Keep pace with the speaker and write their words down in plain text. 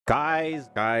Guys,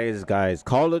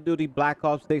 Call of Duty Black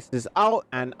Ops 6 is out,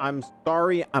 and I'm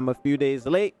sorry I'm a few days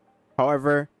late.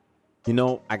 However, you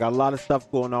know, I got a lot of stuff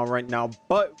going on right now,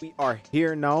 but we are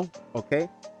here now. Okay,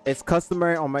 it's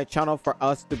customary on my channel for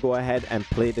us to go ahead and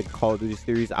play the Call of Duty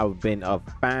series. I've been a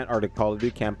fan, or the Call of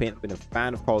Duty campaign. I've been a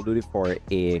fan of Call of Duty for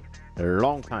a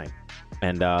long time,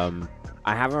 and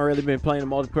I haven't really been playing the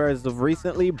multiplayer as of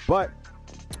recently, but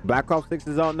Black Ops 6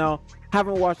 is out now.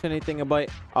 Haven't watched anything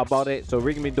about it, so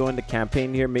we're gonna be doing the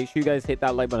campaign here. Make sure you guys hit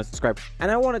that like button, subscribe,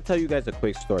 and I want to tell you guys a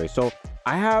quick story. So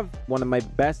I have one of my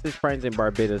bestest friends in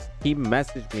Barbados. He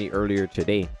messaged me earlier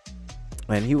today,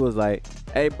 and he was like,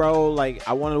 hey bro, like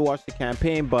I wanted to watch the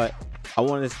campaign, but I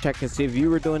wanted to check and see if you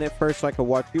were doing it first so I could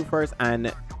watch you first.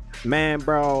 And man,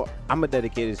 bro, I'm a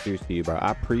dedicated series to you, bro.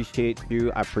 I appreciate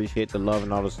you. I appreciate the love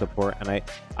and all the support, and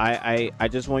I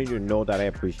just want you to know that I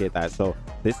appreciate that. So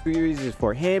this series is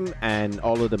for him and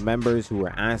all of the members who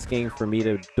were asking for me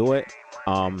to do it.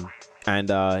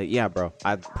 Yeah, bro,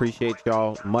 I appreciate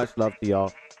y'all. Much love to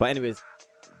y'all. But anyways,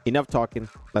 enough talking,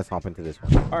 let's hop into this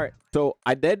one. All right, so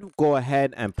I did go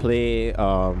ahead and play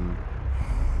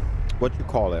what you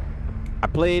call it, I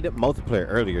played multiplayer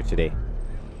earlier today.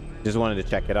 Just wanted to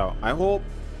check it out. I hope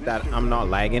that I'm not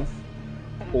lagging.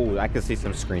 Oh, I can see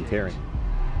some screen tearing.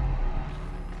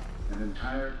 An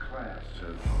entire class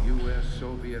of U.S.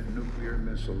 Soviet nuclear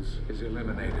missiles is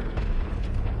eliminated.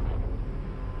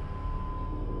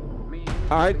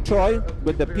 All right, Troy,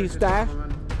 with the P staff. We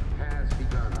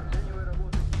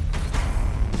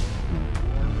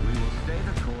will stay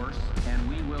the course, and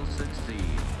we will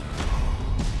succeed.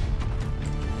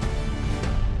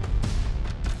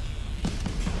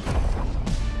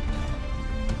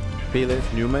 Felix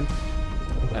Newman,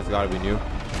 that's gotta be new.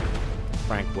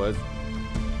 Frank Woods,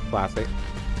 classic.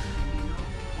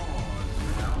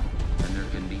 And there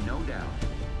can be no doubt,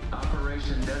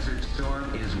 Operation Desert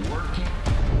Storm is working.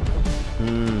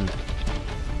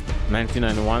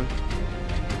 1991.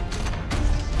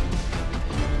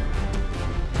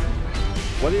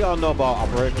 What do y'all know about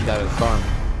Operation Desert Storm?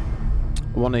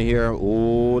 I want to hear.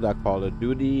 Oh, that Call of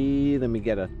Duty. Let me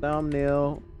get a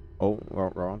thumbnail. Oh,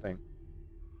 wrong thing.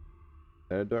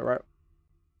 Did I do it right?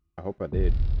 I hope I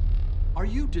did. Are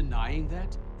you denying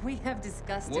that? We have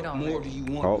discussed it What already. more do you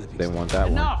want? Oh, they want that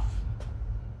Enough!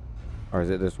 one. Or is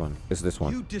it this one? It's this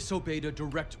one. You disobeyed a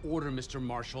direct order, Mr.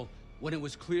 Marshall, when it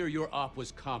was clear your op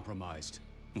was compromised.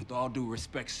 With all due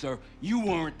respect, sir, you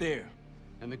weren't there.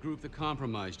 And the group that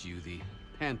compromised you, the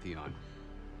Pantheon,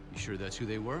 you sure that's who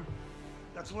they were?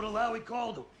 That's what Alawi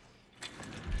called them.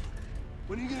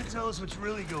 When are you gonna tell us what's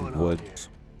really going on here? Woods.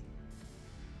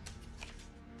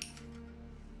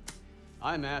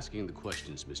 I'm asking the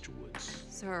questions, Mr. Woods.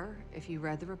 Sir, if you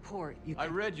read the report, you I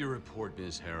could... read your report,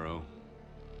 Ms. Harrow.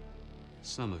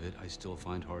 Some of it I still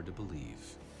find hard to believe.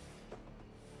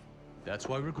 That's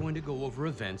why we're going to go over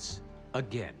events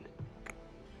again.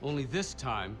 Only this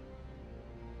time,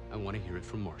 I want to hear it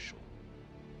from Marshall.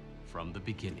 From the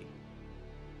beginning.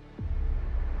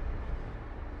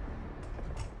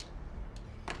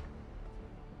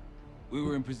 We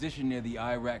were in position near the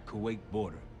Iraq-Kuwait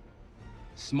border.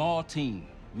 Small team.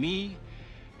 Me,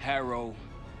 Harrow,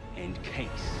 and Case.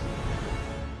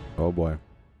 Oh boy.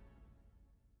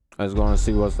 I was going to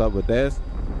see what's up with this.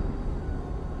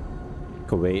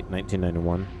 Kuwait,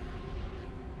 1991.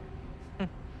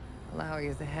 Lowy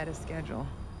is ahead of schedule.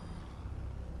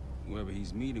 Whoever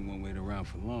he's meeting won't wait around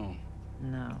for long.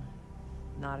 No,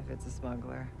 not if it's a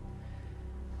smuggler.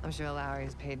 I'm sure Lowery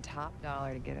is paid top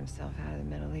dollar to get himself out of the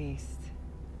Middle East.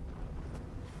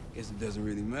 Guess it doesn't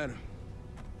really matter.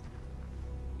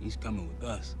 He's coming with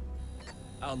us.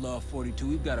 Outlaw 42,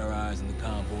 we've got our eyes on the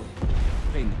convoy.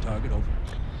 Painting the target, over.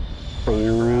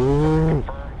 Oh.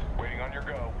 Waiting on your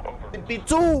go. Over.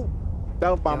 B2.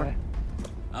 That was bomber.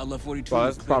 Outlaw 42. Well,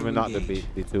 that's is probably clear to not the engage.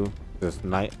 B2. Just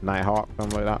Nighthawk,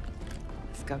 something like that.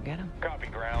 Let's go get him. Copy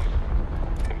ground.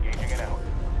 Engaging it out.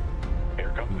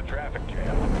 Here comes the traffic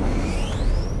jam.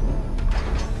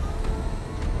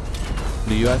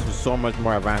 The U.S. was so much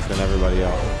more advanced than everybody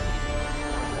else.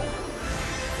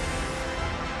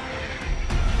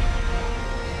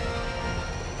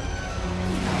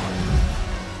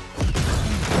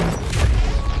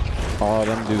 Oh,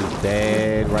 them dudes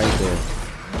dead right there.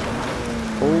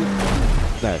 Oh,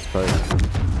 that's perfect.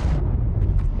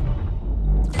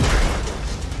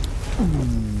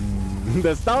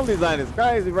 The sound design is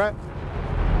crazy, right?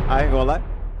 I ain't gonna lie.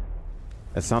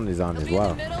 The sound design as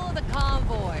well. In the middle of the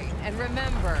convoy, and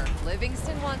remember,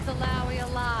 Livingston wants Alawi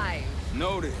alive.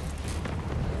 Noted.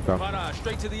 Go. Para,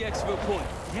 straight to the exfil point.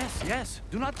 Yes,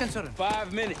 do not concern.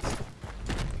 5 minutes.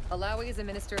 Alawi is a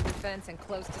minister of defense and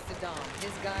close to Saddam.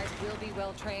 His guys will be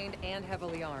well trained and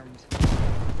heavily armed.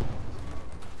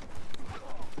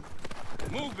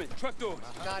 Movement, truck doors.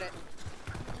 Got it.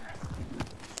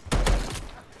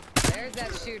 There's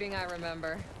that shooting I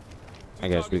remember. I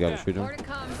guess we gotta shoot him. More to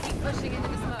come. Keep pushing into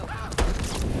the smoke.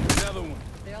 Another one.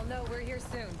 They'll know we're here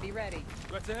soon. Be ready.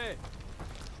 Right ahead.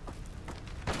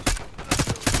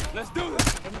 Let's do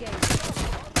it. Engage.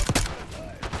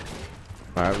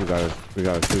 All right, we gotta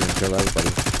shoot and kill everybody.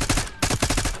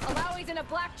 Alawi's in a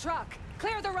black truck.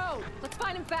 Clear the road. Let's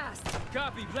find him fast.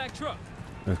 Copy, black truck.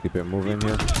 Let's keep it moving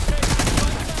here.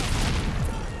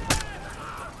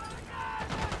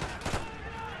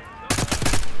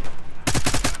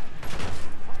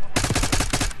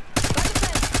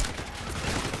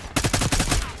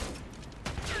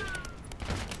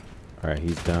 All right,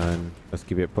 he's done. Let's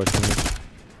keep it pushing.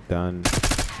 Done.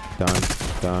 Done.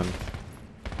 Done.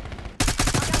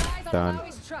 Done.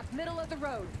 Alawi's truck, middle of the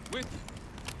road. With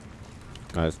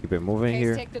All right, let's keep it moving Case,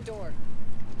 here. take the door.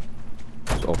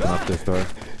 Let's open up this door.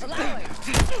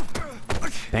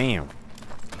 Alawi. Damn.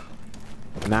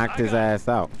 Knocked his ass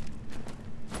out.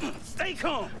 Stay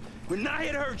calm. We're not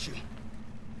here to hurt you.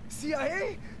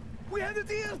 CIA? We had a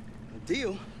deal. a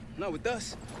deal? Not with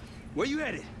us. Where you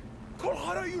headed?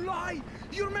 Colorado, you lie!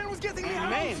 Your man was getting me out!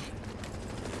 Man!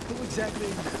 Who exactly?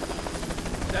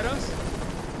 That us?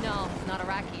 No, not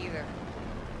Iraqi either.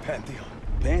 Pantheon.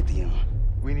 Pantheon.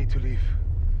 We need to leave.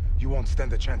 You won't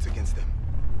stand a chance against them.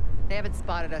 They haven't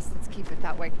spotted us. Let's keep it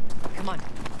that way. Come on.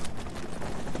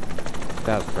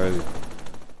 That's crazy.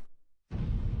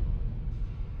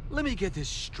 Let me get this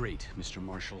straight, Mr.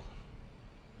 Marshall.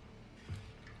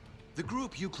 The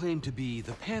group you claim to be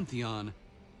the Pantheon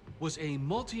was a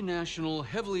multinational,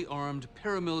 heavily armed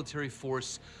paramilitary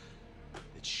force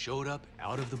that showed up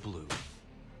out of the blue.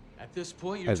 At this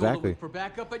point, you're told to look for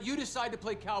backup, but you decide to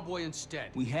play cowboy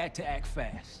instead. We had to act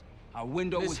fast. Our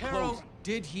window was Ms. Harrow, closing.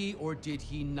 did he or did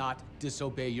he not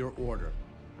disobey your order?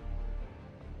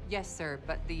 Yes, sir,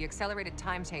 but the accelerated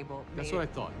timetable made That's what I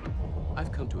thought.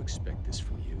 I've come to expect this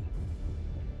from you,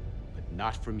 but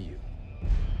not from you.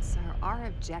 Sir, our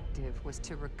objective was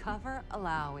to recover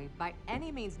Alawi by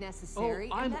any means necessary.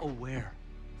 Oh, I'm aware.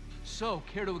 So,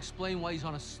 care to explain why he's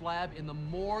on a slab in the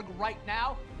morgue right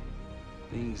now?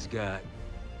 Things got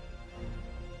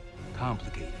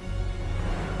complicated.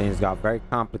 Things got very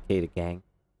complicated, gang.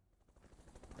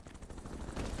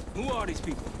 Who are these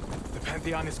people? The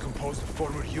Pantheon is composed of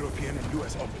former European and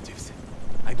US operatives.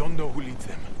 I don't know who leads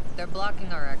them. They're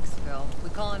blocking our exfil. We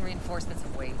call in reinforcements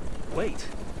and wait. Wait.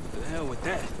 The hell with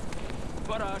that.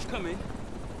 Barrage, come in.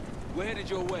 We're headed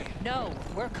your way. No,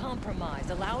 we're compromised.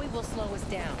 Alawi will slow us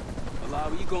down.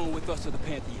 Alawi, you going with us to the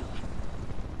Pantheon?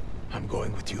 I'm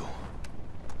going with you.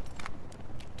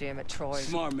 Damn it, Troy.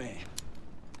 Smart man.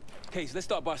 Case, let's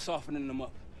start by softening them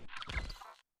up.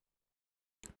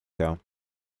 Yeah.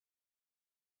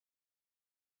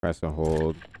 Press and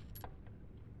hold.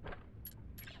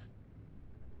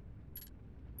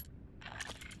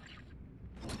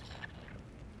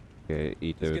 Okay,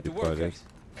 eat Let's the get to work, project. Case.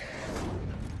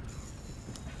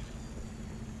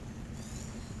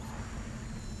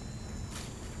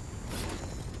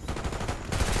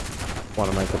 What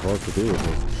am I supposed to do with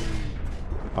this?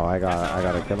 Oh, I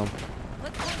gotta kill him.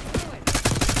 Let's work through it.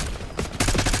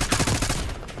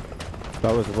 So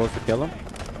I was supposed to kill him?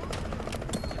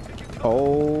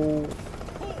 Oh.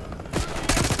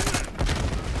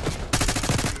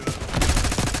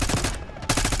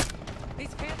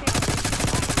 These Pantheon.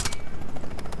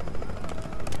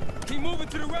 Keep moving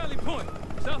to the rally point.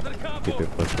 South of the convoy. Keep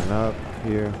it pushing up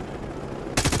here.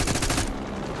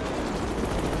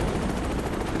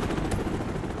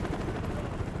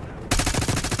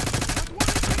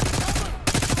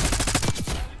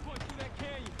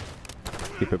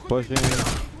 Keep it pushing.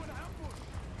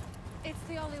 It's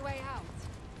the only way out.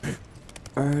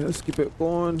 Alright, let's keep it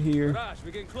going here. Raj, we're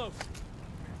getting close.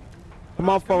 Come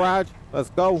on, Faraj.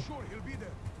 Let's go. Sure, he'll be there.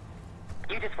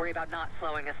 You just worry about not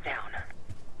slowing us down.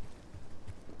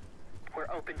 We're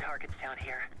open targets down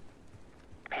here.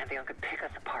 Pantheon could pick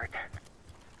us apart.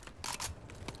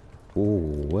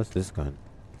 Ooh, what's this gun?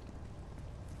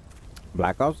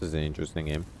 Black Ops is an interesting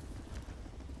game.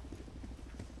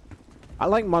 I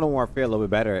like Modern Warfare a little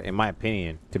bit better, in my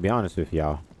opinion, to be honest with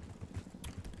y'all.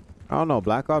 I don't know,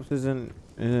 Black Ops isn't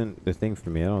the thing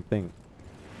for me, I don't think.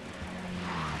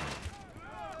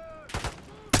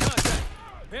 Contact.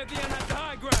 Pantheon at the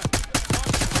high ground.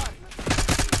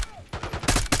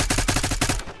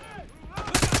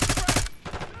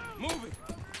 Move it.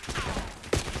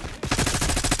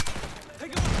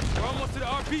 Take it. We're almost to the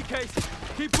RP case.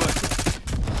 Keep pushing.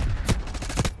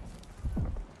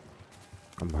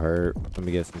 hurt. Let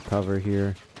me get some cover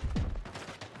here.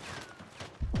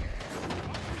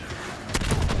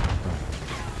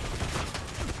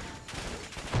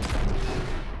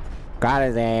 Got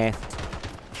his ass.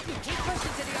 Keep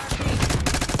pushing to the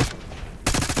RP.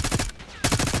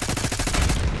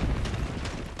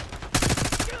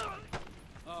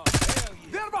 Oh, hell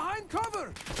yeah. They're behind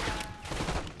cover.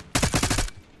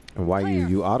 And why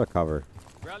you out of cover?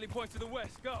 Rally point to the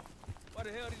west. Go. Why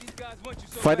the hell did these guys want you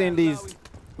so Fighting bad,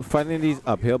 Lowy? these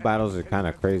uphill battles is kind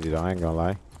of crazy though. I ain't gonna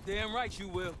lie. Damn right you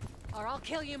will. Or I'll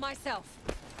kill you myself.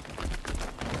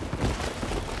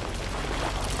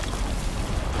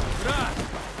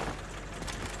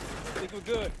 I think we're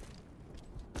good.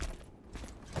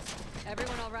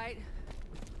 Everyone all right?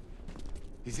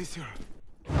 Is this your...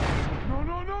 No,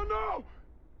 no, no, no!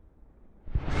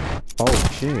 Oh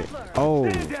shit. Oh.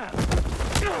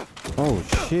 Oh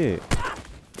shit.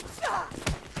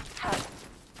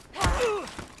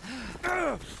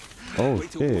 Oh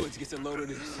Wait till shit. Woods gets a load of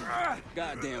this.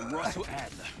 Goddamn Russell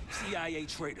Adler, CIA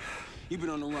traitor. You been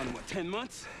on the run, what, 10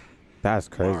 months? That's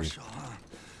crazy. Marshall, huh?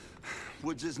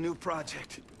 Woods' new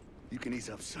project. You can ease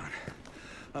up, son.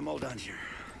 I'm all done here.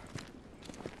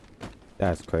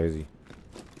 That's crazy.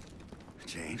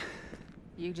 Jane?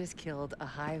 You just killed a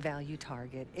high-value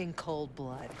target in cold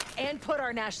blood and put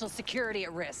our national security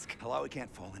at risk. Alawi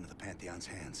can't fall into the Pantheon's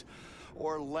hands.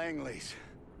 Or Langley's.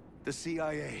 The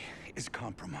CIA is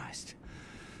compromised.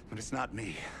 But it's not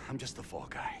me. I'm just the fall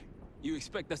guy. You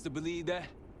expect us to believe that?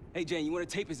 Hey, Jane, you want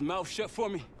to tape his mouth shut for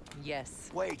me? Yes.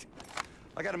 Wait.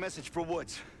 I got a message for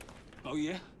Woods. Oh,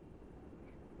 yeah?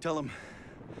 Tell him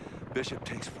Bishop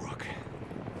takes Rook.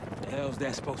 The hell's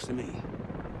that supposed to mean?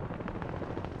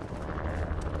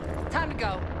 Time to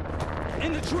go.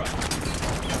 In the truck!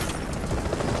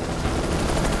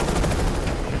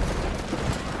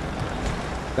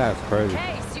 That's crazy.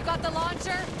 Case, you got the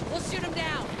launcher? We'll shoot him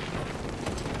down.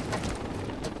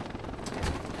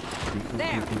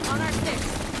 There, on our six.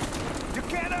 You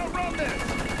can't outrun this!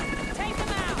 Take him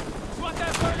out! Swat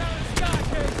that bird out of the sky,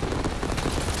 Case!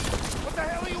 What the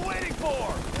hell are you waiting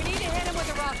for? We need to hit him with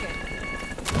a rocket.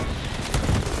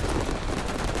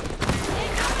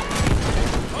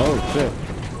 Oh shit.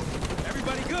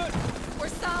 Everybody good? We're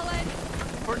solid.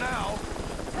 For now.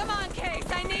 Come on, Case,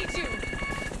 I need you.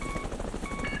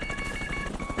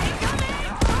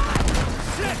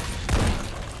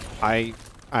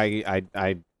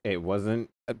 It wasn't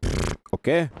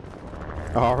okay.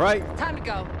 All right. Time to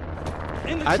go.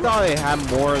 I thought it had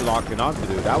more locking on to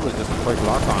do. That was just a quick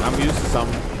lock on. I'm used to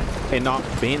it not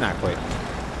being that quick.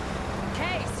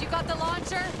 Case, you got the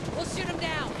launcher? We'll shoot him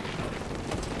down.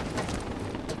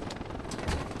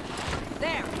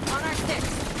 There, on our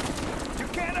six. You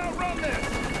can't outrun this!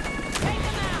 Take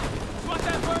him out! Swat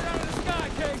that bird out of the sky,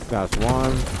 Case! That's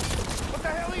one. What the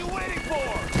hell are you waiting for?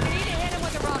 We need to hit him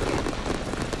with a rocket.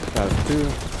 That's two.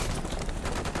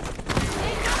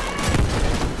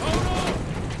 Hold on!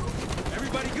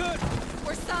 Everybody good?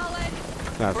 We're solid.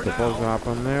 That's For supposed to now.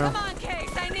 happen there. Come on,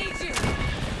 Case, I need you.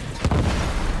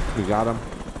 We got him.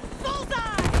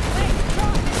 Bullseye! Wait,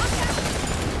 look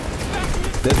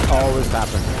out! This always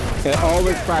happens. It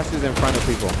always crashes in front of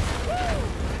people.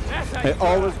 That's how It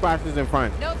always crashes in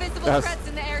front. No visible That's- threats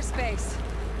in the airspace.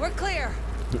 We're clear.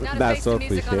 Now to That's face so the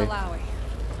music on cliche. Alawi.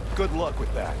 Good luck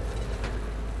with that.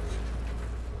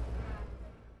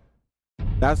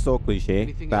 That's so cliche.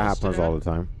 Anything That else to happens add? all the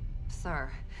time. Sir,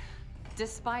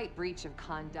 despite breach of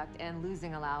conduct and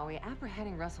losing Alawi,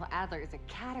 apprehending Russell Adler is a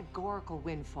categorical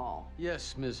windfall.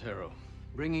 Yes, Ms. Harrow.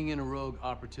 Bringing in a rogue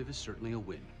operative is certainly a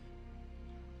win.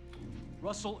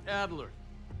 Russell Adler,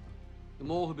 the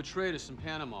mole who betrayed us in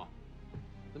Panama.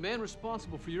 The man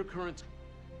responsible for your current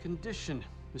condition,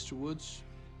 Mr. Woods.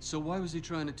 So why was he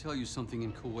trying to tell you something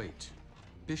in Kuwait?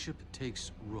 Bishop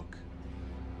takes Rook.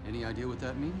 Any idea what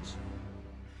that means?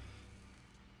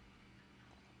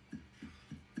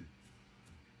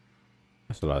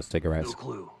 That's a lot of cigarettes. No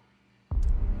clue.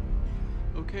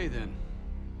 Okay then.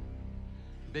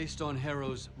 Based on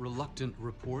Harrow's reluctant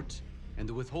report and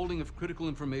the withholding of critical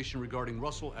information regarding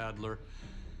Russell Adler,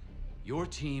 your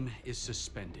team is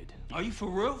suspended. Are you for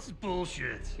real? This is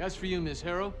bullshit. As for you, Ms.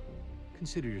 Harrow,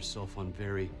 consider yourself on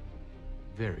very,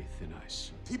 very thin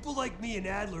ice. People like me and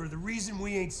Adler are the reason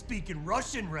we ain't speaking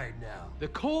Russian right now. The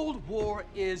Cold War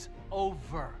is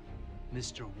over,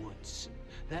 Mr. Woods.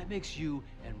 That makes you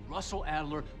and Russell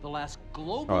Adler the last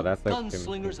global that's like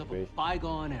gunslingers of a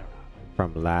bygone era.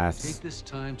 From Take last this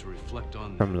time to reflect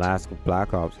on from that. last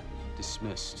Black Ops.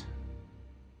 Dismissed.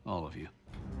 All of you.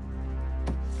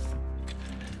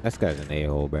 This guy's an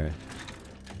a-hole, bro.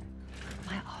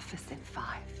 My office in 5.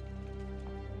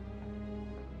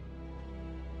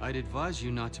 I'd advise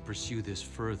you not to pursue this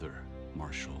further,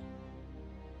 Marshal.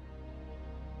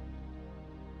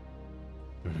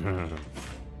 Are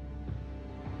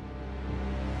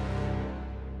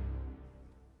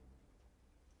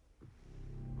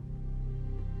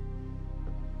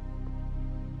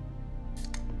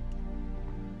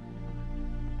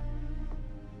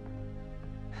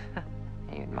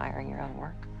you admiring your own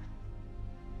work?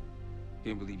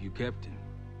 Can't believe you kept it.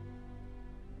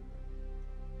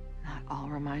 Not all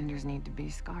reminders need to be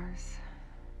scars.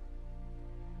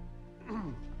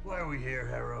 Why are we here,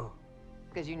 Harrow?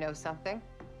 Because you know something?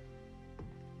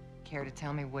 Care to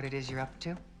tell me what it is you're up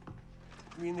to?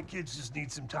 Me and the kids just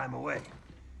need some time away.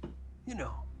 You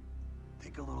know,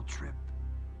 take a little trip.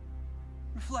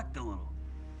 Reflect a little.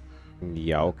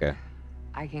 Yeah, okay.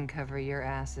 I can cover your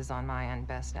asses on my end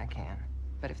best I can.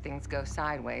 But if things go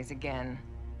sideways again,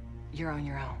 you're on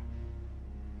your own.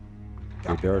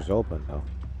 The door's open though.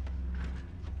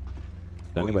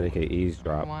 So anybody can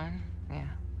eavesdrop. One? Yeah.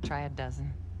 Try a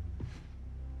dozen.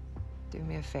 Do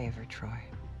me a favor, Troy.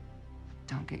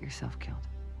 Don't get yourself killed.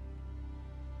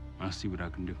 I'll see what I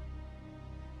can do.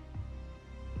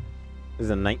 This is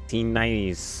the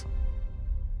 1990s.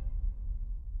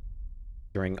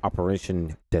 During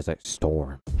Operation Desert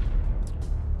Storm.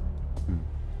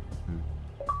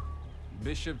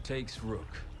 Bishop takes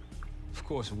Rook. Of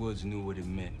course, Woods knew what it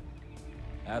meant.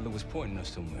 Adler was pointing us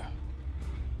somewhere.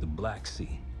 The Black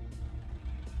Sea.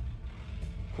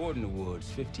 According to Woods,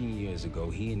 15 years ago,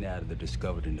 he and Adler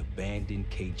discovered an abandoned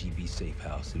KGB safe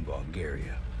house in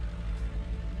Bulgaria.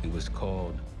 It was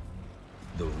called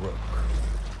the Rook.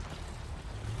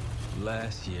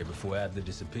 Last year, before Adler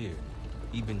disappeared,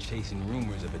 he'd been chasing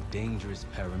rumors of a dangerous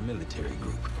paramilitary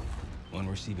group, one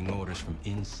receiving orders from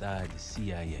inside the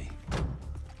CIA.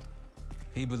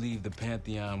 He believed the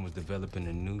Pantheon was developing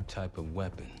a new type of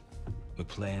weapon, with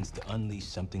plans to unleash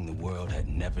something the world had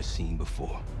never seen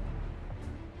before.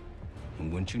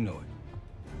 And wouldn't you know it,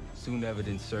 soon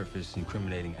evidence surfaced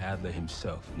incriminating Adler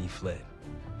himself, and he fled.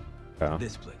 Yeah.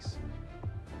 This place.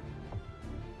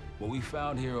 What we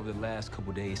found here over the last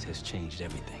couple days has changed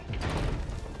everything.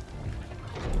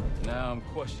 Now I'm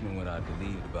questioning what I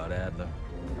believed about Adler,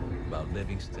 about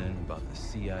Livingston, about the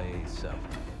CIA itself.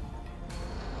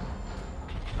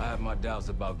 I have my doubts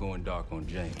about going dark on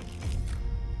Jane.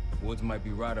 Woods might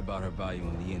be right about her value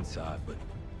on the inside, but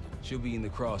she'll be in the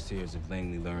crosshairs if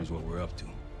Langley learns what we're up to.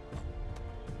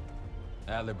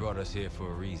 Adler brought us here for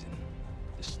a reason.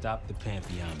 To stop the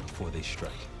Pantheon before they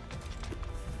strike.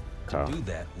 To do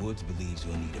that, Woods believes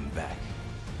we'll need him back.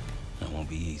 That won't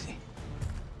be easy.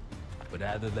 But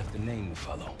Adler left a name to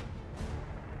follow.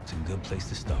 It's a good place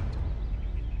to start.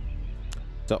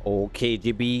 The old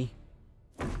KGB.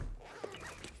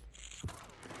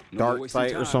 Dark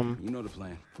site or something. You know the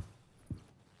plan.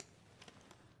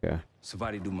 Yeah.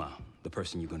 Savati Dumas, the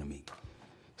person you're gonna meet.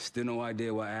 Still no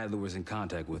idea why Adler was in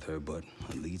contact with her, but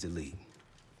a lead's a lead.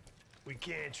 We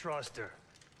can't trust her.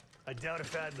 I doubt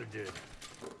if Adler did.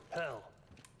 Hell,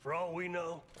 for all we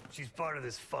know, she's part of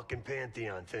this fucking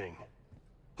Pantheon thing.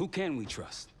 Who can we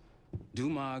trust?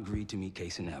 Dumas agreed to meet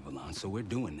Case in Avalon, so we're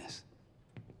doing this.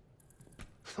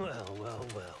 Well, well,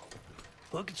 well.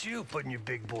 Look at you putting your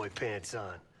big boy pants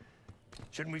on.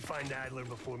 Shouldn't we find Adler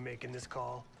before making this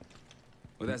call?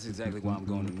 Well, that's exactly why I'm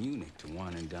going to Munich, to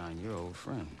wine and dine your old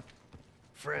friend.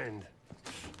 Friend?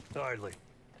 Hardly.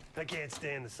 I can't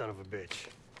stand the son of a bitch.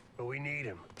 But we need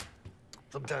him.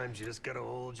 Sometimes you just gotta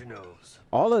hold your nose.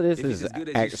 All of this is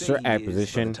extra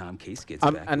acquisition.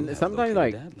 And sometimes,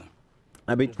 like,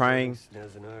 I've been trying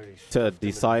to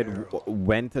decide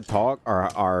when to talk,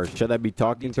 or should I be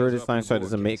talking to her this time so it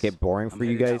doesn't make it boring for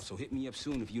you guys.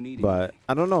 But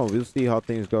I don't know. We'll see how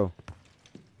things go.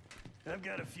 I've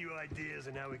got a few ideas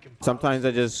on how we can. Sometimes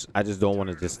I just don't want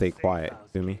to just stay quiet.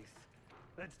 Feel me?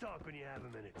 Let's talk when you have a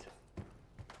minute.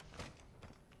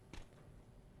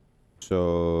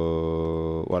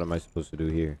 So what am I supposed to do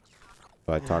here?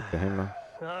 Do I talk to him now?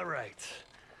 All right.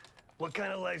 What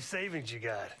kind of life savings you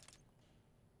got?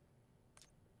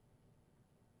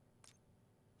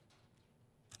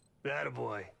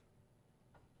 Attaboy.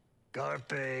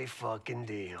 Carpe fucking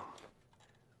diem.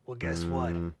 Well, guess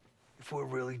what? If we're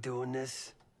really doing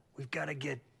this, we've got to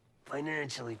get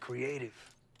financially creative.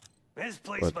 This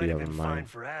place might have been fine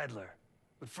for Adler,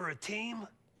 but for a team,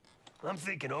 I'm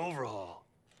thinking overhaul.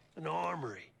 An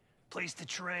armory, place to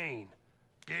train,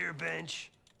 gear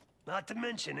bench, not to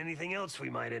mention anything else we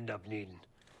might end up needing.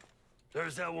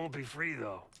 There's that won't be free,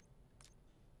 though.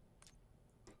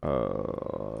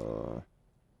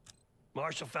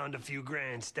 Marshall found a few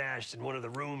grand stashed in one of the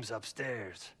rooms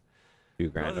upstairs. Few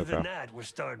grand, Other than that, we're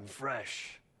starting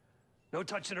fresh. No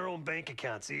touching our own bank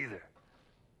accounts either.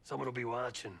 Someone will be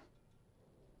watching.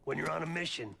 When you're on a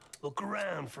mission, look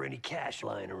around for any cash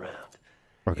lying around.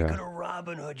 Okay. You're gonna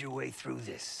Robin Hood your way through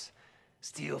this.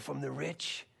 Steal from the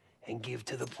rich and give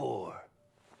to the poor.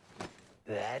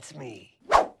 That's me.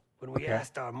 When we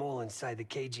asked our mole inside the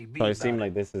KGB, so it seemed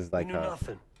like this is like we knew a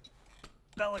nothing.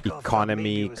 Belikov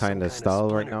economy kind of style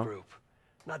right now. group,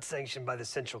 not sanctioned by the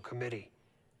Central Committee.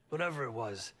 Whatever it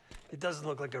was, it doesn't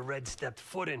look like a red stepped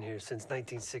foot in here since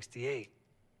 1968.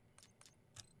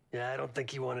 Yeah, I don't think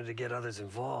he wanted to get others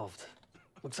involved.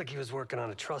 Looks like he was working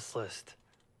on a trust list.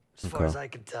 As far as I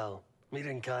can tell, he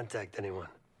didn't contact anyone.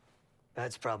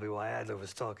 That's probably why Adler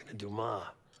was talking to Dumas,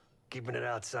 keeping it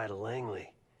outside of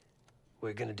Langley.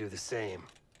 We're gonna do the same,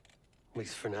 at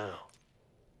least for now.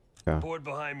 Yeah. Board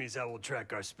behind me is how we'll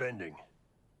track our spending.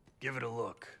 Give it a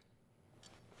look.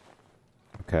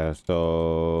 Okay,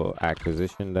 so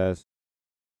acquisition desk.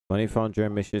 Money found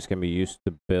during missions can be used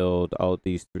to build out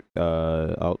these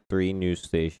three new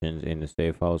stations in the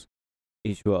safe house.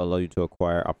 Each will allow you to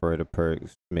acquire operator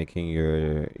perks, making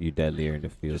you deadlier in the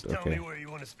field. Just tell me where you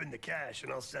want to spend the cash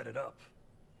and I'll set it up.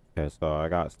 Okay, so I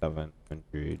got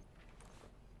 700.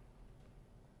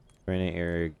 Training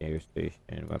area, gear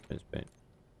station, weapons bench.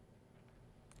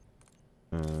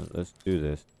 Let's do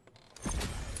this.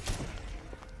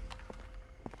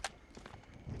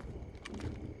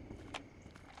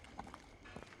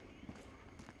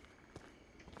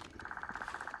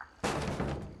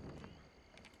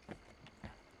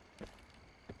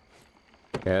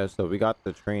 Okay, so we got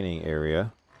the training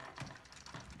area.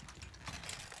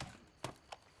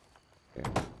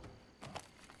 Okay.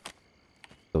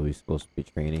 So we're supposed to be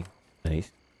training.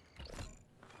 Nice.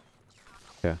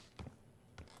 Okay.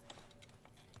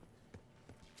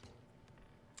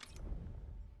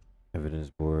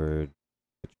 Evidence board.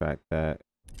 Track that.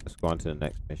 Let's go on to the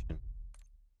next mission.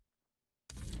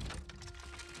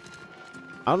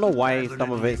 I don't know why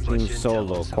some of it seems so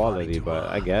low quality, but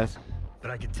I guess. But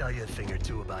I can tell you a thing or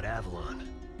two about Avalon.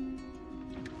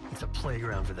 It's a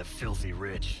playground for the filthy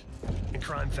rich. And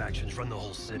crime factions run the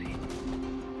whole city.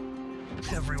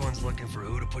 Everyone's looking for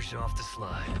who to push off the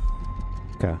slide.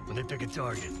 Okay. When they pick a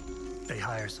target, they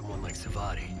hire someone like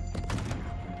Savati.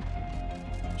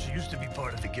 She used to be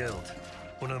part of the Guild,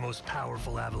 one of the most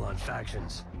powerful Avalon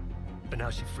factions. But now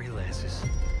she freelances.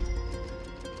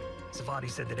 Savati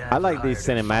said that I like these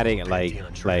cinematic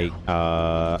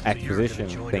acquisition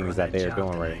things that they're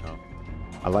doing right now.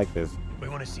 I like this. We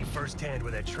want to see firsthand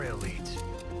where that trail leads.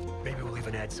 Maybe we'll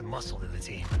even add some muscle to the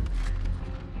team.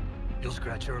 You'll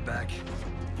scratch her back,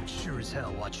 but sure as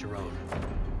hell watch your own.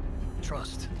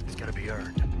 Trust has got to be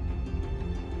earned.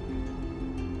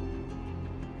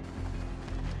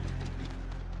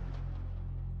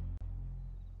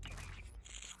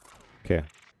 Okay.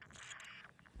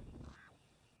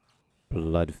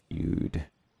 Blood Feud.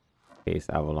 Case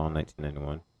Avalon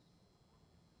 1991.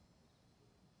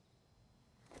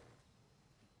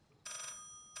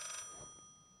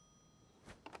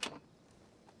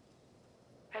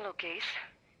 Hello, Case.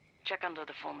 Check under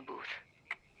the phone booth.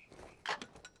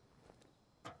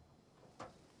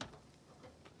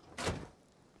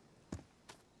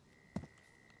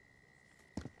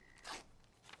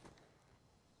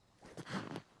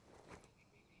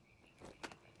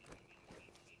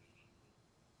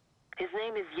 His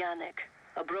name is Yannick,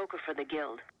 a broker for the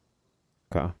Guild.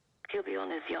 Okay. He'll be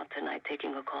on his yacht tonight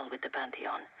taking a call with the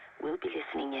Pantheon. We'll be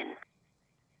listening in.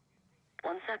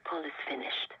 Once that call is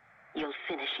finished, you'll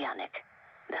finish Yannick.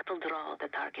 That'll draw the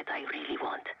target I really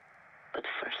want. But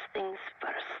first things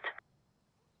first.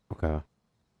 Okay.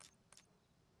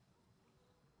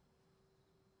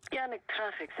 Yannick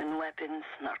traffics in weapons,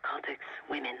 narcotics,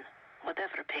 women,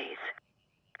 whatever pays.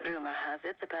 Rumor has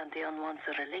it the Pantheon wants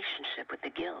a relationship with the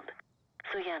Guild.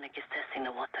 So Yannick is testing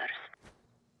the waters.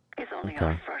 He's only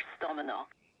our first domino.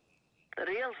 The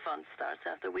real fun starts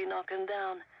after we knock him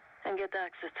down and get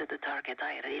access to the target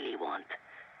I really want.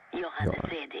 Johannes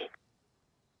Zedi.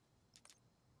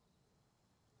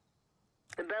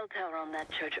 The bell tower on that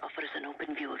church offers an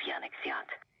open view of Yannick's yacht.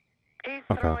 He's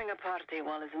throwing a party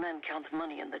while his men count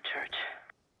money in the church.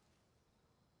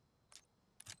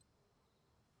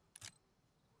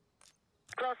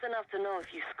 Close enough to know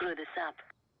if you screw this up.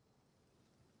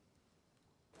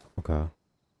 Okay.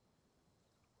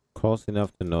 Close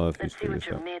enough to know if you Let's see screw what this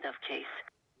you're up. made of, Case.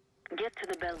 Get to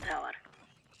the bell tower.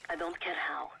 I don't care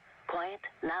how. Quiet,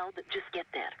 loud, just get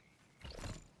there.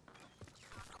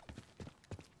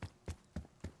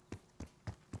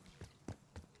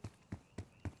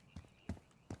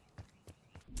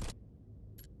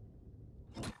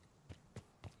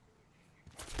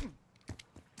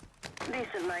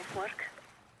 Decent nice work.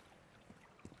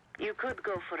 You could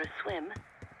go for a swim,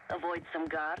 avoid some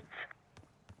guards.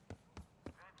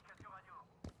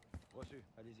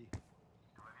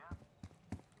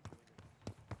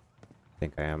 I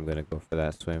think I am gonna go for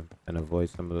that swim and avoid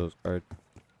some of those guards.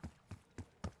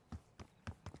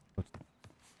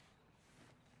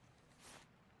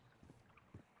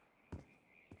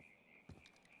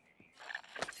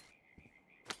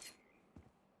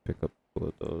 Pick up two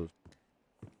of those.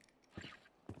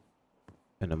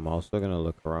 And I'm also gonna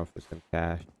look around for some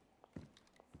cash.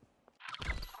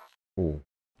 Ooh.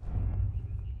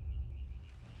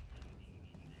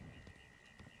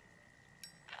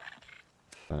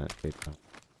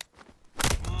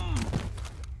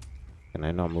 Can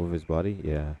I not move his body?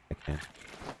 Yeah, I can.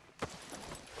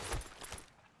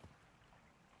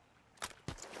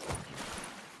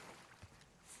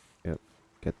 Yep,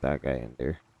 get that guy in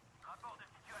there.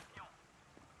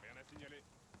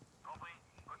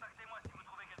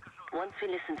 Once we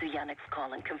listen to Yannick's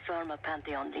call and confirm a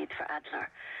Pantheon lead for Adler,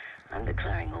 I'm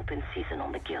declaring open season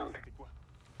on the guild.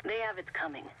 They have it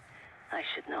coming. I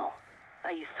should know. I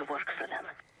used to work for them.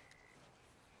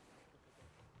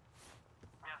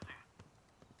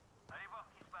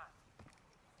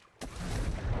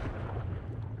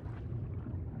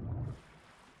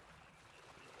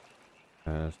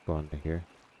 Let's go under here.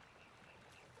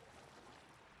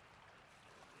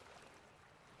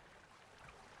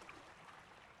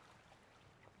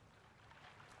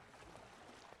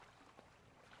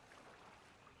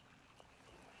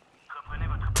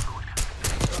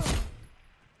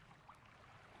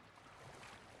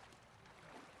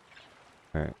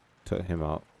 Alright, took him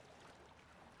out.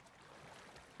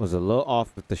 Was a little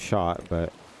off with the shot,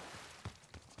 but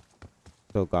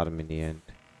still got him in the end.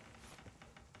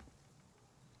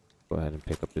 Go ahead and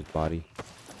pick up his body.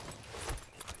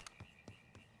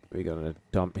 We're gonna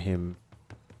dump him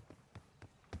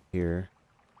here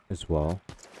as well.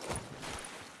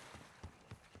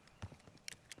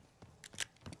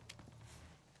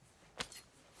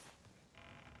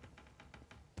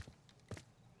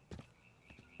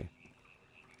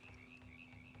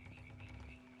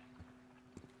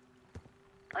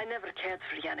 I never cared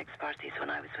for Yannick's parties when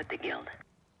I was with the guild,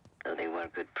 though they were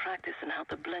good practice in how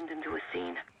to blend into a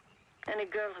scene. Any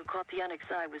girl who caught Yannick's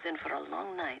eye was in for a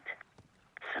long night.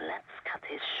 So let's cut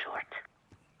his short.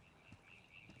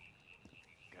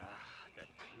 Ah, that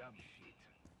club shit.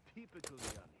 Typical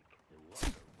Yannick. The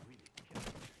water really kills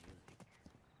the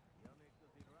music. Yannick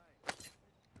does it right.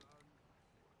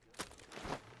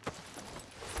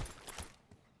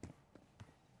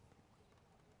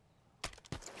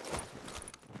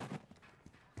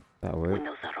 That worked.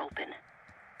 Windows are open.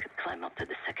 Could climb up to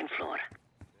the second floor.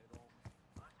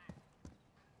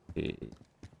 Right.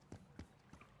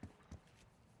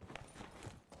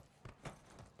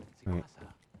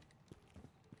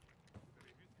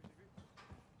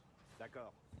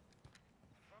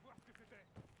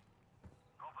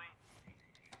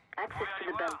 Access to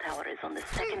the bell tower is on the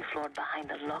second floor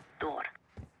behind a locked door.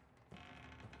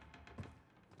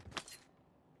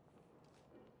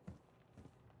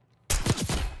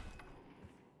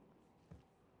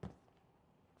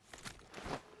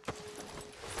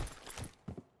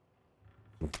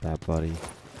 Move that body.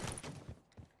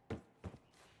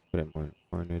 Put it more in the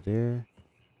corner there.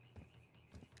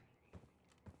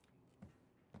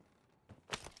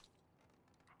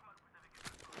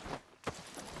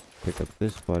 Pick up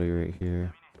this body right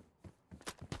here.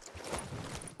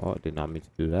 Oh, did not mean to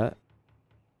do that.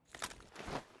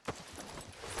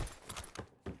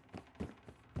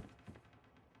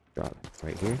 Drop it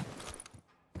right here.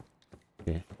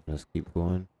 Okay, let's keep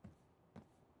going.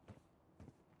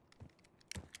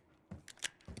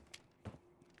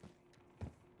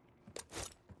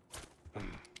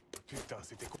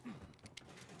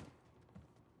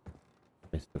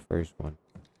 Missed the first one.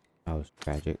 That was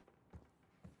tragic.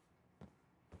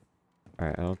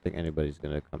 Alright, I don't think anybody's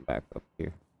gonna come back up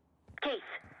here. Case,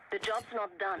 the job's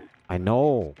not done. I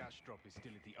know. Cash drop is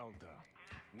still at the altar.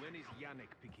 When is Yannick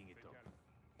picking it up?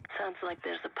 Sounds like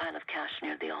there's a pile of cash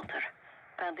near the altar.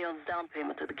 Pantheon's down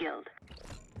payment to the guild.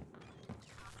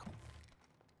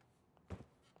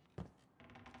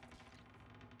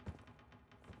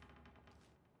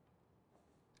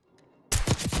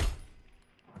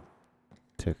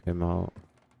 Took him out.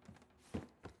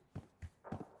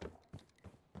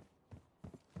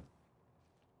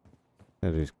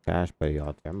 There's cash by the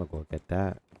altar. I'm gonna go get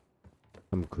that.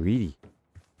 I'm greedy.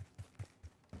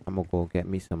 I'm gonna go get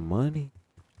me some money.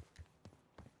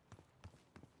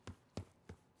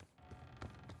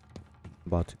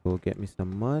 About to go get me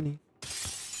some money.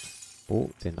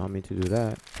 Oh, did not mean to do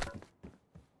that.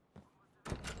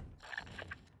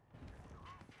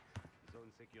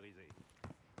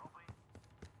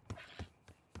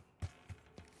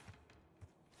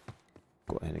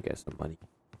 go ahead and get some money.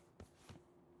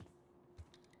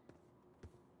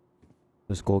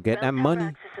 Let's go get that money.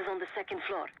 Access is on the second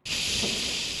floor.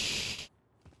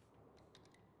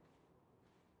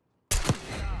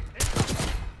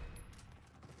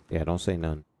 Yeah, don't say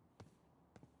none.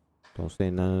 Don't say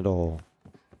none at all.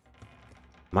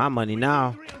 My money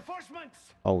now.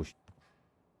 Oh,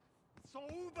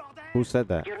 who said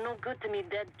that? You're no good to me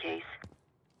dead, Case.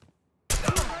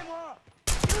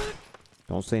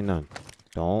 Don't say none.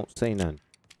 Don't say none.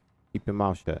 Keep your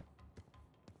mouth shut.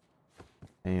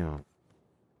 Damn.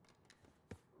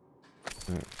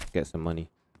 Alright, get some money.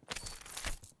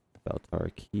 Bell tower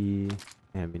key,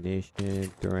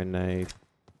 ammunition, throwing knife.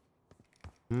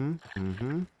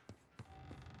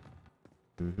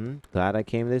 Glad I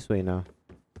came this way now.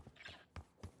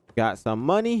 Got some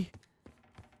money.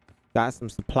 Got some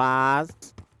supplies.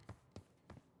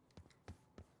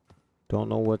 Don't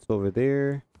know what's over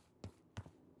there.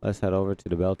 Let's head over to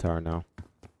the bell tower now.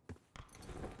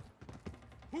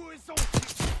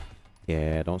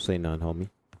 Yeah, don't say none, homie.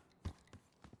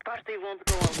 Party won't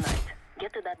go all night.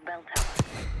 Get to that bell tower.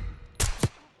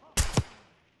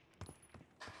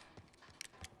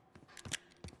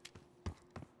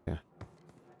 Yeah.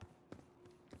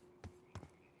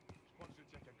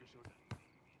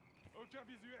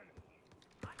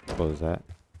 Close that.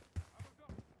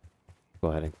 Go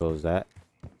ahead and close that.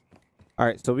 All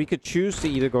right, so we could choose to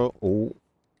either go. Oh.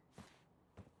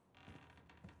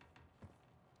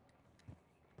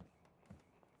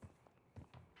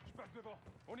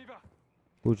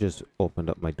 Who just opened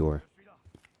up my door?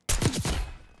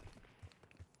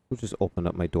 Who just opened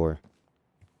up my door?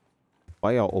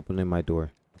 Why y'all opening my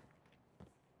door?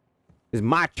 It's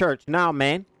my church now,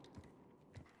 man.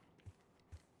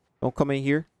 Don't come in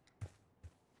here.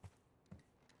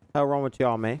 Hell wrong with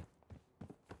y'all, man?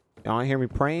 Y'all don't hear me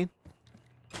praying?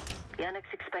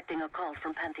 Yannick's expecting a call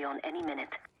from Pantheon any minute.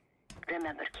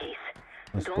 Remember, Case.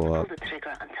 Let's Don't go pull up. the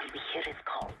trigger until we hear his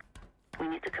call. We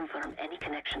need to confirm any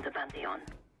connection to Pantheon.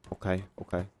 Okay.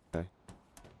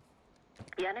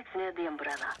 Yannick's near the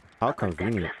umbrella. How up on deck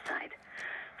convenient. left side.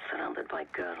 Surrounded by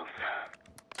girls.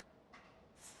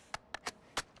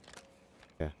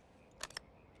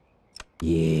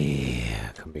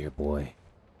 Yeah, come here, boy.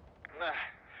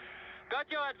 Got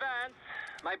your advance.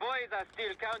 My boys are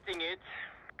still counting it.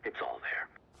 It's all there.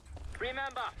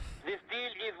 Remember, this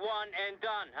deal is one and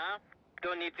done, huh?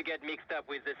 Don't need to get mixed up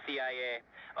with the CIA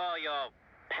or your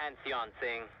Pantheon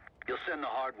thing. You'll send the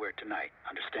hardware tonight,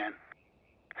 understand?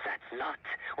 That's not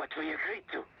what we agreed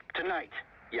to. Tonight,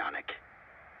 Yannick.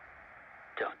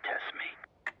 Don't test me.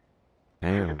 The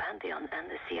Damn. Pantheon and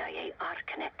the CIA are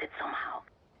connected somehow.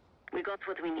 We got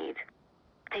what we need.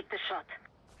 Take the shot.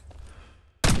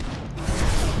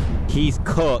 He's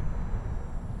cooked.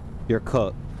 You're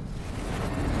cooked.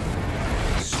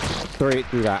 Straight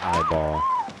through that eyeball.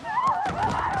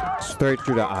 Straight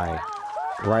through the eye.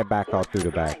 Right back out through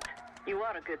the back. You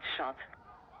are a good shot.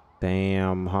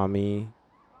 Damn, homie.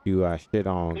 You are shit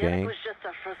on, Yannick gang. was just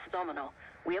our first domino.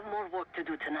 We have more work to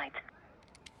do tonight.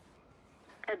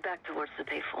 Head back towards the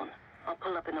payphone. I'll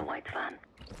pull up in a white van.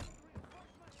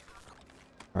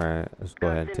 Alright, let's go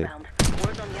ahead and take. Inbound.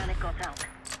 Word on Yannick got out.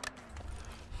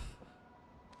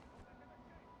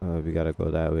 We gotta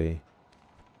go that way.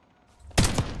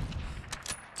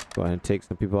 Go ahead and take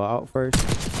some people out first.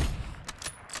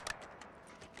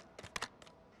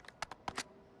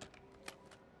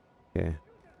 Okay.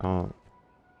 I don't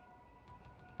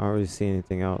really see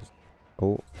anything else.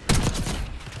 Oh.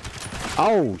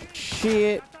 Oh,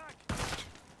 shit.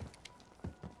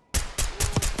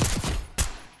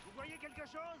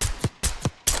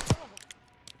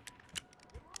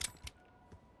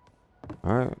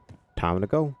 Alright. Time to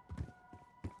go.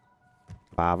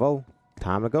 5-0.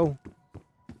 Time to go.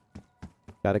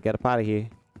 Gotta get up out of here.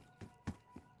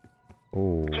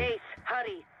 Oh. Case,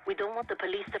 hurry. We don't want the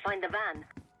police to find the van.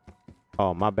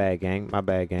 Oh, my bad, gang. My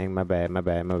bad, gang. My bad.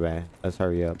 Let's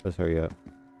hurry up.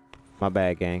 My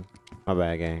bad, gang. I'm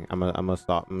gonna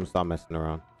stop messing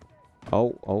around.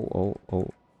 Oh.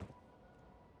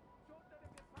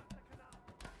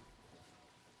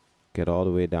 Get all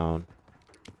the way down.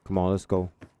 Come on, let's go.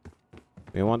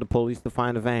 We don't want the police to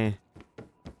find the van.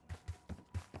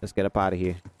 Let's get up out of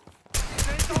here.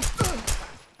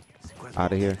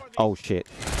 Out of here. Oh, shit.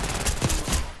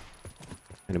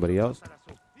 Anybody else?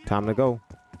 Time to go.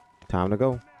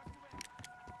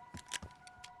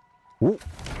 Woo.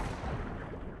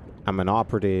 I'm an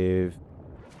operative.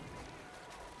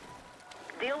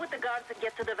 Deal with the guards and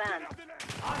get to the van.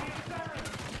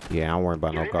 Yeah, I don't worry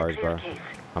about no guards, bro.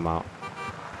 I'm out.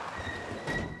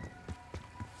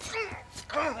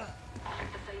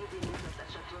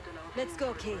 Let's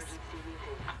go, Case.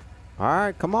 All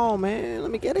right, come on, man.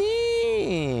 Let me get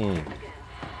in.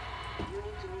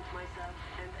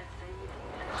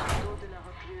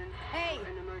 Hey,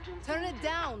 turn it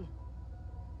down.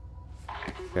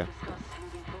 Okay.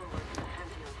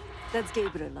 That's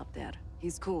Gabriel up there.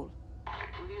 He's cool.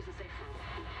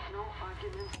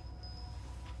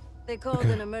 They called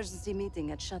an emergency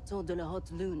meeting at Chateau de la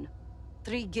Haute Lune.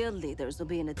 3 guild leaders will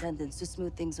be in attendance to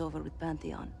smooth things over with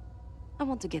Pantheon. I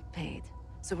want to get paid,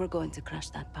 so we're going to crash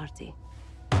that party.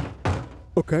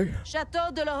 Okay.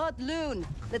 Chateau de la Haute Lune.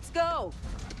 Let's go.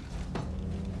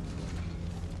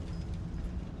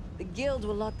 The guild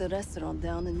will lock the restaurant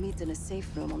down and meet in a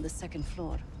safe room on the 2nd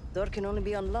floor. Door can only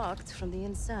be unlocked from the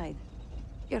inside.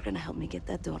 You're gonna help me get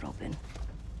that door open.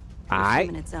 A few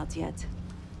minutes out yet.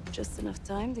 Just enough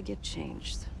time to get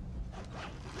changed.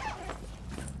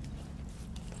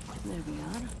 There we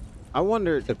are. I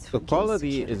wonder if the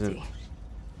quality isn't.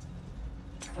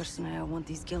 Personally, I want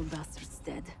these guild bastards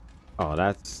dead. Oh,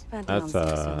 that's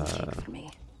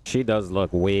she does look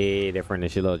way different than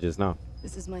she looked just now.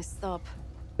 This is my stop.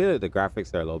 I feel like the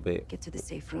graphics are a little bit. Get to the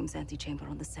safe room's antechamber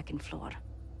on the 2nd floor.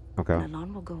 Okay. An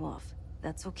alarm will go off.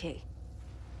 That's okay.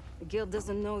 The guild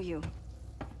doesn't know you,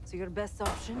 so your best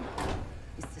option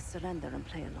is to surrender and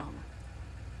play along.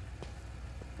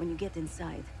 When you get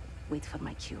inside, wait for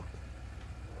my cue.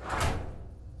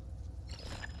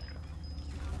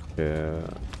 Yeah.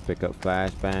 Pick up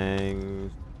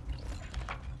flashbangs.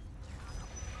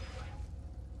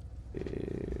 Yeah.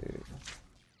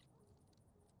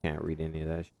 Can't read any of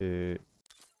that shit.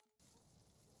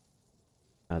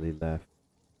 Alley left.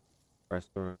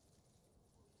 Restaurant.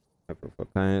 For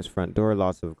clients, front door,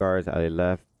 lots of guards. Alley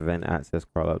left. Vent access.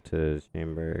 Crawl up to the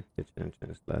chamber. Kitchen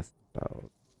entrance. Less about.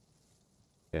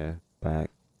 Yeah. Back.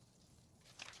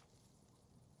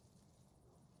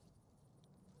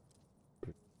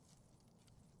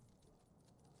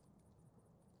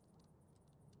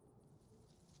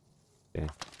 Okay.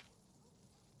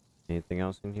 Anything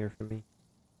else in here for me?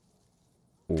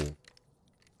 Ooh.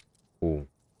 Ooh.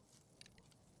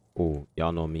 Ooh.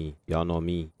 Y'all know me. Y'all know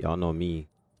me. Y'all know me.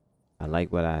 I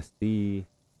like what I see.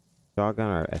 Shotgun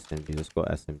or SMG? Let's go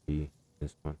SMG.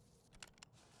 This one.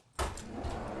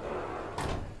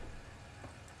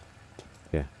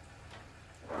 Yeah.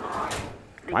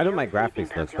 Why do my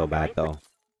graphics look so bad though?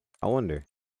 I wonder.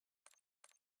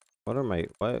 What are my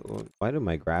why do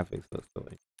my graphics look so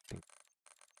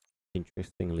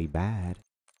interestingly bad?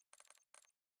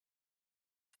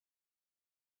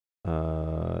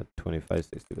 25,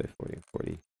 60 by 40,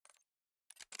 40.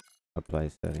 Apply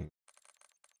setting.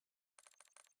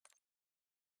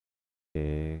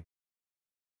 Okay.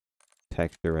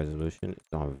 Texture resolution is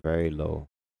on very low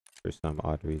for some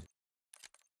odd reason.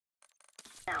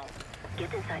 Now,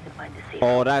 get inside and find the safe.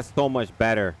 Oh, that's so much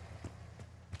better.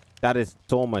 That is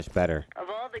so much better. Of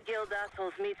all the guild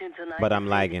assholes meeting tonight. But I'm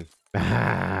lagging.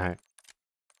 That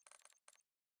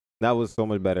was so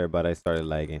much better, but I started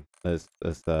lagging. Let's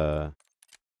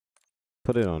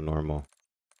put it on normal.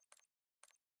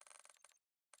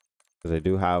 Because I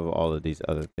do have all of these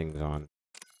other things on.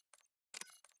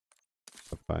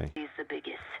 Apply. He's the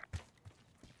biggest.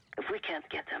 If we can't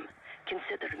get them,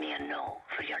 consider me a no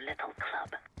for your little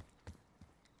club.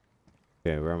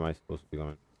 Okay, where am I supposed to be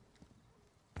going?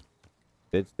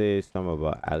 Did say something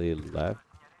about alley left.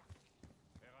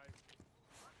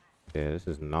 Yeah, this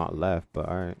is not left, but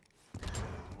alright.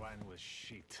 One was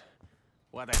shit.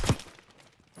 What a...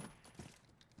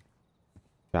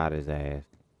 Shot his ass.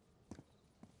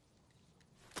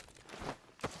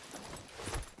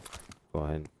 Go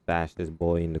ahead and stash this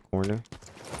boy in the corner.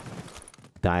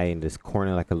 Die in this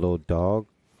corner like a little dog.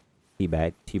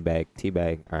 Teabag, teabag,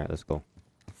 teabag. Alright, let's go.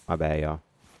 My bad, y'all.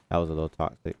 That was a little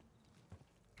toxic.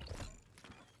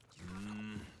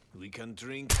 We can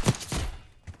drink.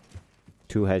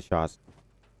 2 headshots.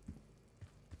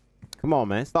 Come on,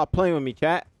 man. Stop playing with me,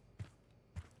 chat.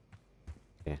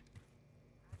 Yeah.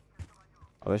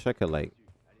 I wish I could, like...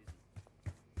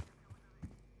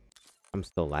 I'm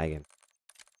still lagging.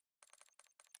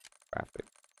 Graphic.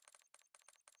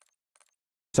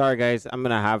 Sorry, guys. I'm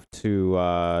gonna have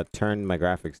to turn my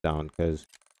graphics down because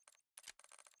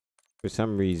for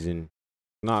some reason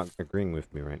not agreeing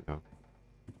with me right now.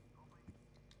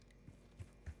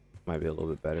 Might be a little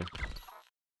bit better.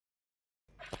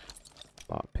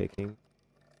 Lock picking.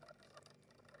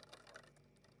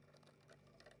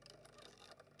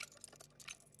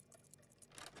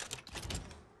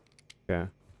 Yeah.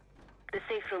 The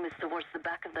safe room is towards the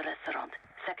back of the restaurant,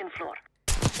 2nd floor.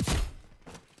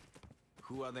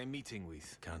 Who are they meeting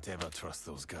with? Can't ever trust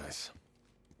those guys.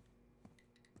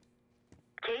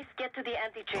 Case Case, get to the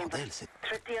antechamber.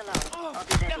 Trip the alarm. I'll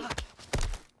be ready.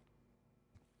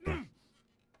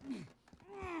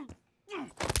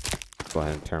 Go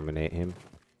ahead and terminate him.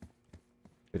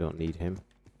 We don't need him.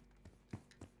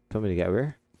 Tell me to get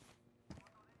where?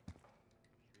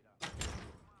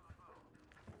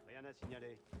 Rien à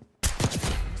signaler.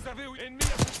 Vous savez où ennemi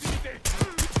à proximité.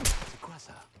 C'est quoi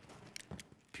ça?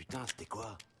 Putain, c'était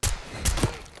quoi?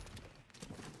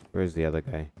 Where's the other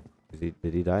guy?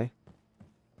 Did he die?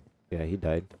 Yeah, he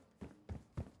died.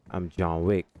 I'm John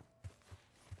Wick.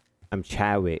 I'm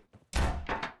Chadwick.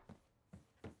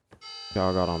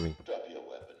 Y'all got on me. Drop your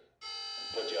weapon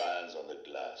and put your hands on the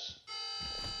glass.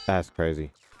 That's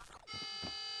crazy.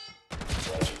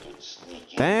 Such a good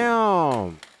sneak in.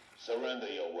 Damn! Surrender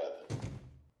your weapon.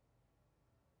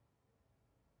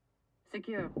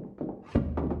 Secure.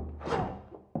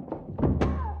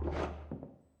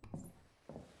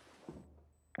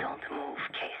 Don't move,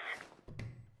 Case.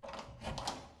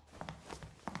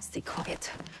 Stay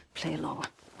quiet. Play along.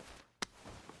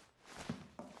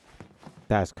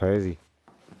 That's crazy.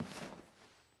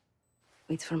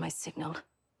 Wait for my signal,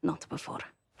 not before.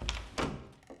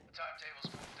 Timetable's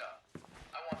moved up.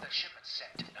 I want that shipment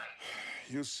sent tonight.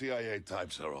 You CIA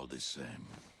types are all the same.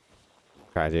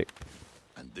 Tragic.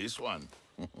 And this one?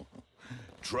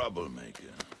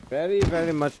 Troublemaker. Very,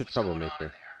 very much a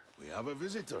troublemaker. We have a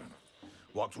visitor.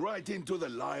 Walked right into the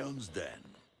lion's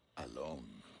den.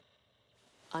 Alone.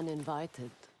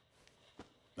 Uninvited.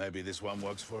 Maybe this one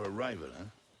works for a rival, huh?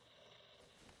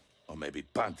 Or maybe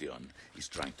Pantheon is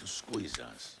trying to squeeze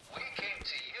us. We came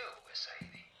to you,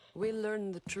 Saidi. We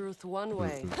learn the truth one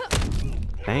way.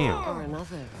 Damn. Or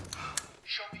another.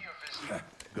 Show me your visitor.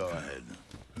 Go ahead.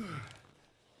 Well,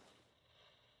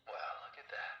 look at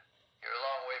that. You're a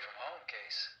long way from home,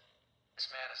 Case. This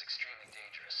man is extremely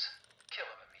dangerous. Kill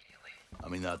him immediately.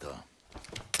 Aminata.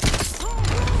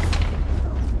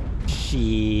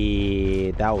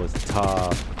 Shit, that was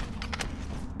tough.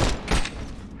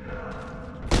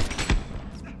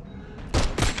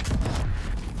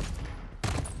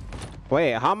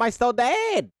 Wait, how am I still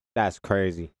dead? That's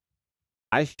crazy.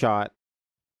 I shot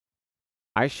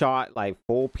like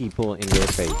 4 people in their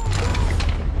face.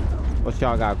 What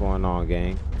y'all got going on,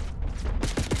 gang?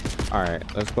 All right,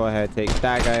 let's go ahead, take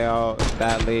that guy out,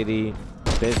 that lady,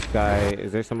 this guy.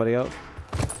 Is there somebody else?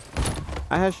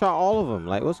 I had shot all of them.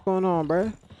 Like, what's going on,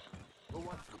 bruh?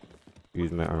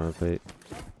 Use my armor plate.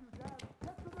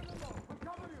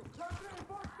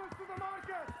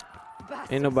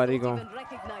 Ain't nobody going.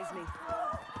 Recognize me.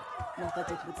 Not that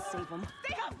it would save them.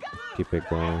 Keep it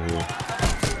going here.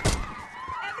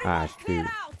 Ah, shoot. Men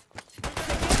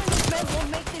won't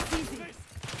make this easy.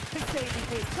 They say they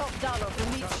pay top dollar for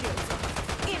meat shields.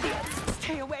 Idiots!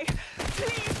 Stay away,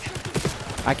 please.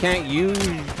 I can't use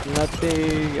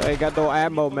nothing. I ain't got no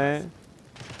ammo, man.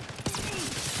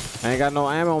 I ain't got no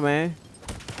ammo, man.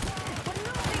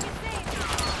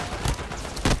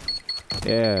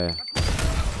 Yeah.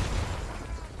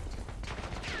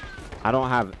 I don't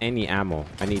have any ammo.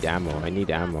 I need ammo. I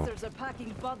need ammo.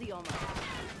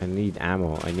 I need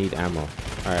ammo. I need ammo.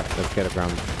 Alright, let's get it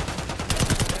from.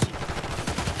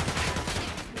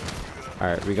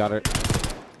 Alright, we got it.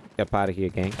 Get out of here,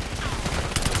 gang.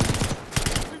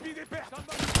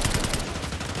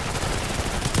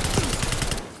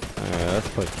 Alright, let's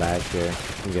push back here.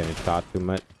 I'm getting shot too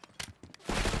much.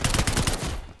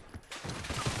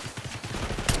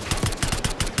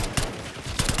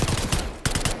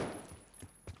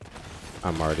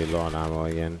 I'm already low on ammo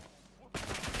again.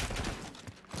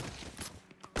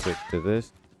 Switch to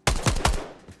this.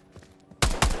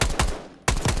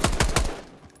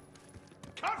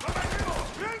 I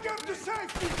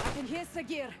can hear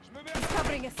Sagir. He's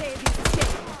covering a Sayyid's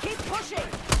escape. Keep pushing.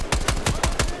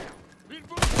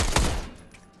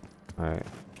 Alright.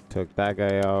 Took that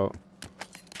guy out.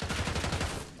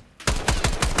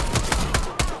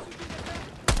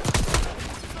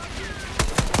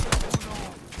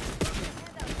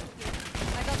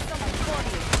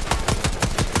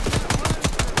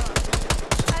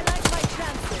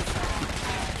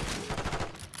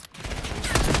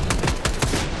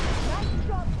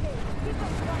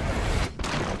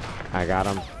 I got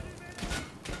him.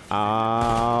 Ow,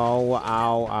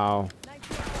 ow, ow.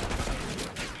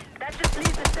 That just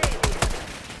leaves the Sayyid.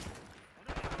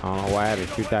 I don't know why I had to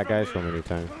shoot that guy so many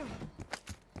times.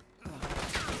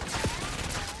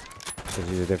 Is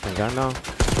he a different gun now?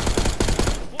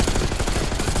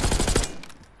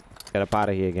 Get up out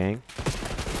of here, gang.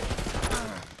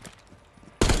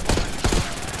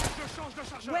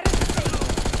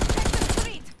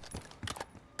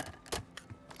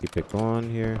 Keep it going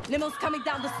here. Limo's coming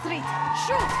down the street.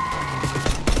 Shoot!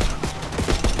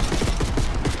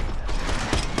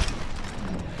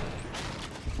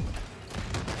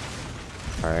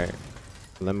 right.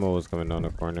 Limo was coming down the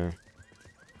corner.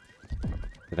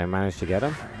 Did I manage to get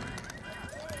him?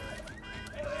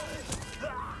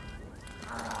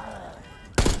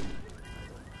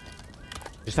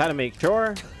 Just had to make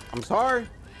sure. I'm sorry.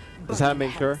 Just had to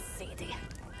make sure.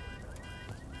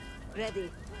 Ready.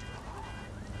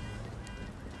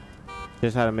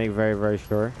 Just had to make very, very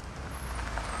sure.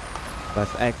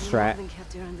 Let's extract.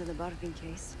 Kept her under the bargain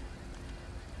case.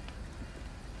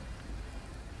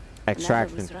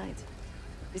 Extraction. Was right.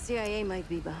 The CIA might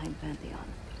be behind Pantheon.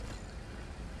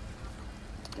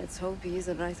 Let's hope he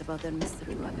isn't right about their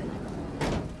mystery weapon.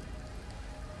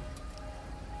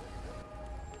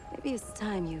 Maybe it's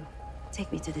time you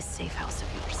take me to this safe house of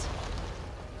yours.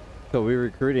 So we're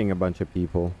recruiting a bunch of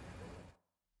people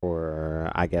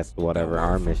for, I guess, whatever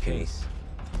our mission is.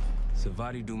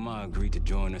 Savati Dumas agreed to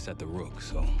join us at the Rook,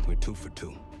 so we're 2 for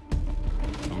 2.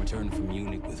 I'm returning from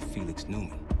Munich with Felix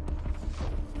Newman.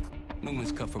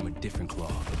 Newman's cut from a different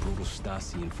cloth, a brutal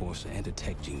Stasi enforcer and a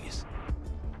tech genius.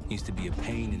 He used to be a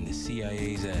pain in the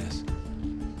CIA's ass.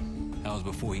 That was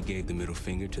before he gave the middle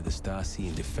finger to the Stasi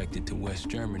and defected to West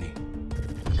Germany.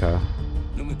 Okay.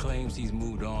 Newman claims he's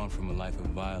moved on from a life of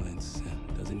violence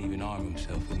and doesn't even arm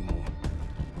himself anymore.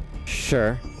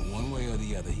 Sure. But one way or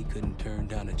the other, he couldn't turn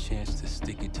down a chance to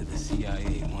stick it to the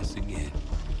CIA once again.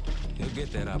 He'll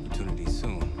get that opportunity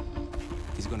soon.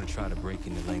 He's gonna try to break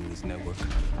into Langley's network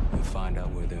and find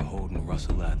out where they're holding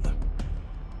Russell Adler.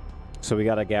 So we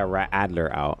gotta get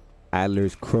Adler out.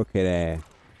 Adler's crooked ass.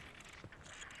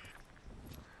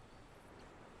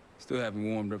 Still haven't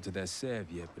warmed up to that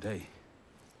salve yet, but hey,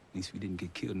 at least we didn't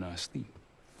get killed in our sleep.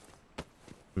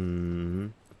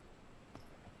 All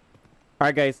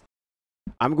right, guys.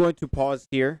 I'm going to pause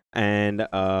here, and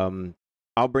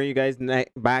I'll bring you guys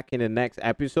back in the next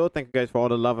episode. Thank you guys for all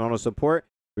the love and all the support.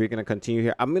 We're gonna continue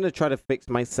here. I'm gonna try to fix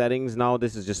my settings now.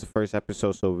 This is just the first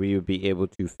episode, so we will be able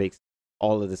to fix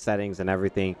all of the settings and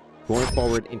everything going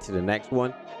forward into the next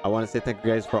one. I want to say thank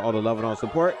you guys for all the love and all the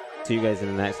support. See you guys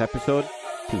in the next episode.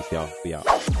 Peace, y'all. Be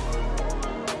out.